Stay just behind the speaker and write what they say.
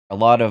A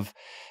lot of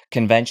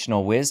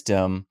conventional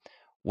wisdom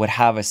would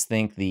have us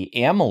think the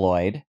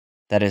amyloid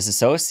that is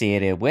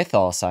associated with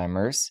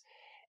Alzheimer's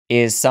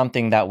is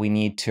something that we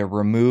need to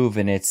remove,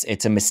 and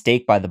it's a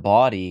mistake by the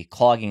body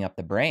clogging up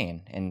the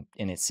brain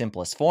in its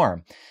simplest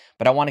form.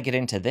 But I want to get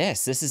into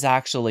this. This is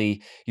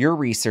actually your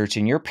research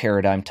and your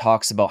paradigm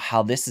talks about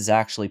how this is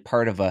actually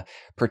part of a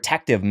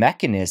protective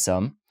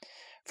mechanism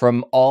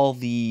from all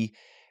the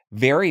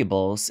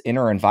variables in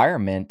our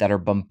environment that are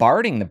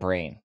bombarding the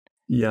brain.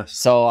 Yes.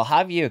 So I'll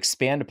have you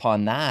expand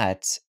upon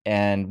that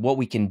and what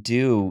we can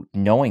do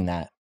knowing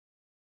that.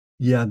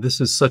 Yeah, this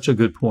is such a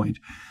good point.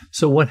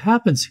 So what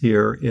happens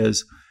here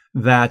is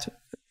that,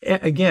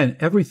 again,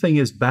 everything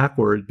is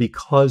backward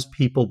because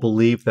people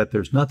believe that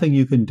there's nothing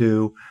you can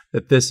do,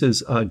 that this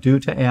is due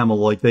to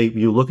amyloid.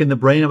 You look in the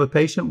brain of a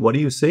patient, what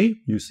do you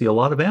see? You see a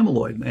lot of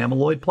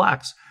amyloid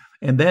plaques.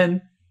 And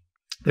then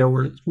there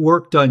was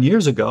work done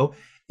years ago.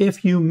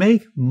 If you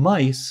make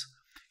mice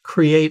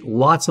create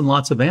lots and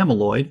lots of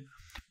amyloid,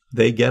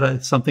 they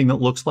get something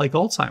that looks like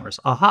Alzheimer's.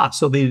 Aha.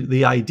 So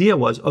the idea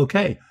was,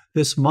 okay,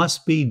 this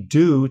must be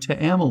due to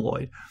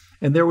amyloid.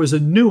 And there was a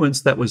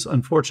nuance that was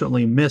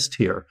unfortunately missed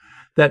here,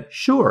 that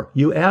sure,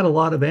 you add a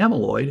lot of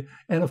amyloid,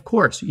 and of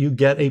course, you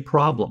get a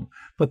problem.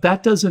 But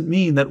that doesn't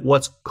mean that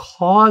what's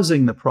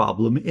causing the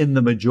problem in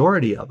the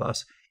majority of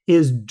us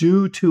is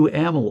due to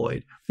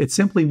amyloid. It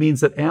simply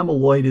means that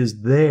amyloid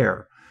is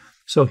there.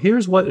 So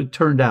here's what it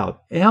turned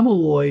out.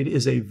 Amyloid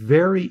is a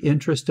very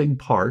interesting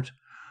part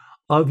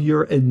of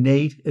your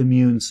innate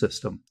immune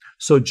system.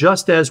 So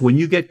just as when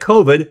you get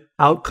COVID,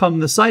 out come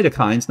the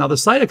cytokines. Now the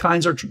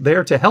cytokines are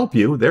there to help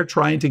you. They're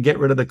trying to get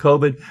rid of the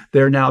COVID.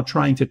 They're now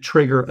trying to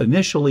trigger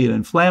initially an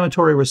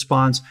inflammatory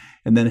response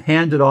and then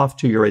hand it off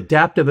to your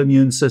adaptive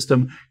immune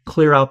system,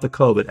 clear out the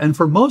COVID. And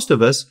for most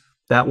of us,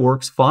 that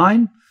works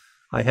fine.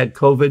 I had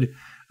COVID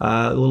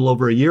a little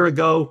over a year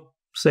ago,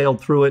 sailed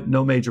through it,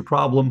 no major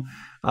problem.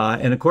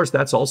 And of course,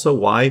 that's also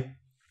why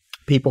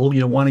people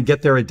want to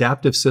get their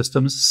adaptive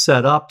systems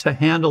set up to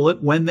handle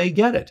it when they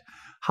get it.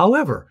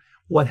 However,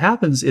 what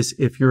happens is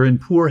if you're in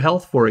poor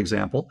health, for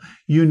example,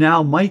 you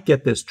now might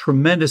get this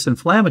tremendous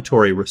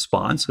inflammatory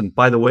response. And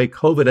by the way,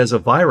 COVID as a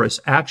virus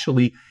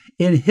actually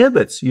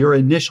inhibits your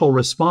initial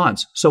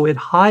response. So it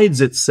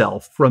hides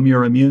itself from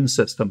your immune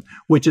system,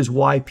 which is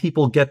why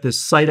people get this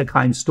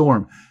cytokine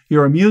storm.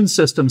 Your immune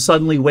system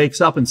suddenly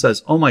wakes up and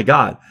says, oh my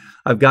God,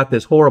 I've got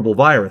this horrible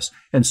virus.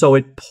 And so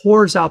it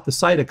pours out the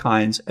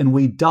cytokines and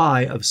we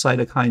die of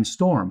cytokine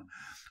storm.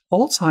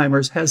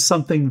 Alzheimer's has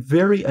something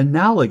very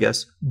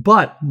analogous,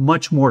 but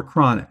much more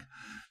chronic.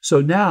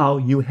 So now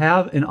you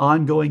have an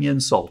ongoing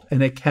insult,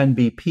 and it can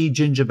be P.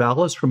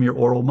 gingivalis from your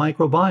oral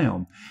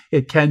microbiome.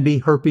 It can be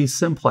herpes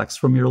simplex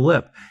from your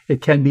lip.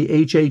 It can be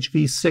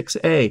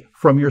HHV6A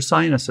from your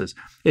sinuses.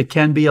 It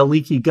can be a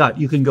leaky gut.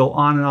 You can go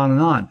on and on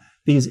and on.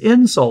 These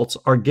insults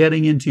are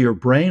getting into your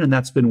brain, and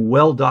that's been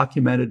well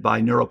documented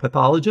by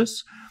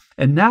neuropathologists.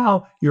 And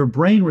now your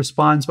brain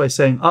responds by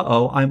saying,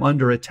 uh-oh, I'm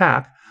under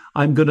attack.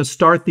 I'm going to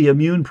start the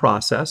immune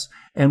process.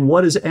 And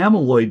what does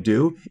amyloid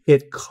do?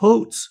 It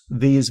coats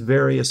these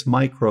various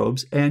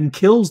microbes and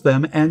kills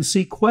them and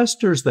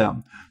sequesters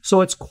them.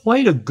 So it's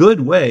quite a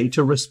good way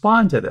to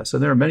respond to this.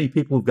 And there are many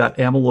people who've got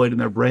amyloid in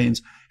their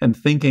brains and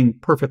thinking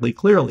perfectly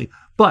clearly.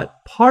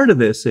 But part of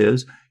this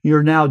is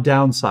you're now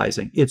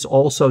downsizing. It's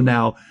also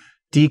now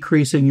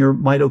decreasing your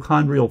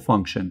mitochondrial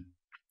function.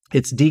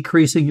 It's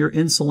decreasing your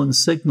insulin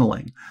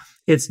signaling.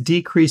 It's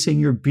decreasing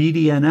your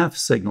BDNF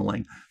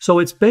signaling. So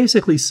it's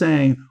basically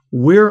saying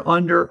we're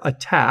under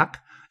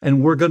attack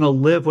and we're going to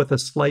live with a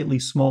slightly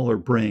smaller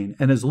brain.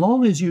 And as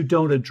long as you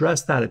don't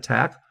address that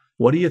attack,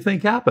 what do you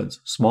think happens?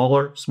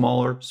 Smaller,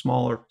 smaller,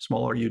 smaller,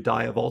 smaller, you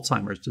die of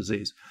Alzheimer's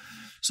disease.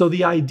 So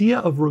the idea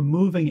of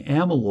removing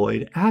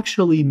amyloid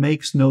actually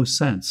makes no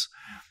sense.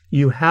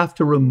 You have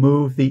to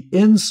remove the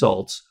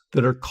insults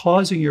that are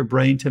causing your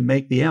brain to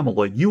make the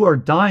amyloid. You are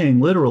dying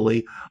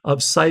literally of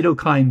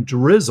cytokine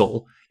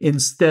drizzle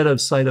instead of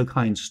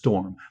cytokine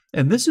storm.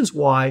 And this is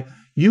why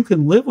you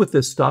can live with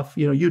this stuff.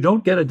 You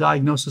don't get a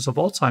diagnosis of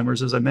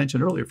Alzheimer's, as I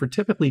mentioned earlier, for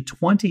typically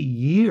 20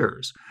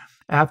 years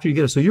after you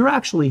get it. So you're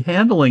actually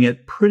handling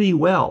it pretty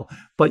well,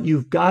 but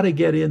you've got to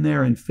get in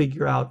there and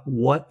figure out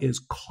what is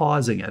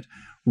causing it.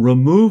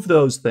 Remove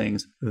those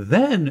things,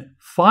 then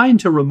find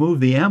to remove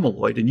the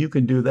amyloid, and you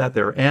can do that.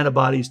 There are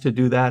antibodies to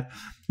do that.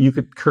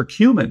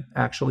 Curcumin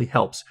actually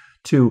helps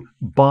to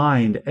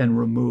bind and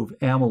remove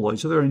amyloid.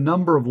 So there are a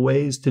number of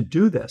ways to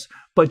do this,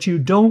 but you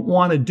don't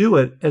want to do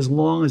it as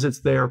long as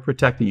it's there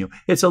protecting you.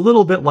 It's a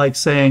little bit like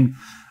saying,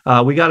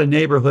 we got a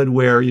neighborhood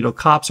where,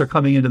 cops are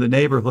coming into the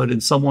neighborhood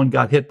and someone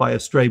got hit by a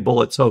stray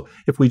bullet. So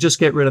if we just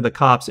get rid of the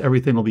cops,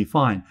 everything will be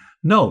fine.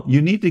 No,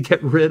 you need to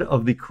get rid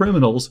of the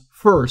criminals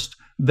first,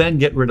 then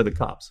get rid of the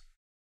cops.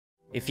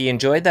 If you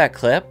enjoyed that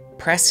clip,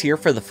 press here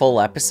for the full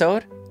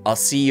episode. I'll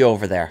see you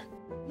over there.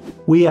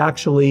 We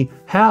actually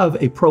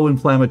have a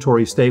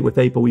pro-inflammatory state with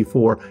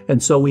ApoE4,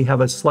 and so we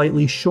have a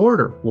slightly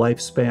shorter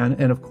lifespan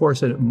and, of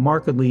course, a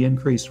markedly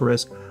increased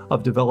risk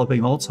of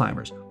developing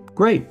Alzheimer's.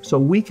 Great. So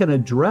we can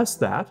address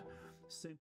that.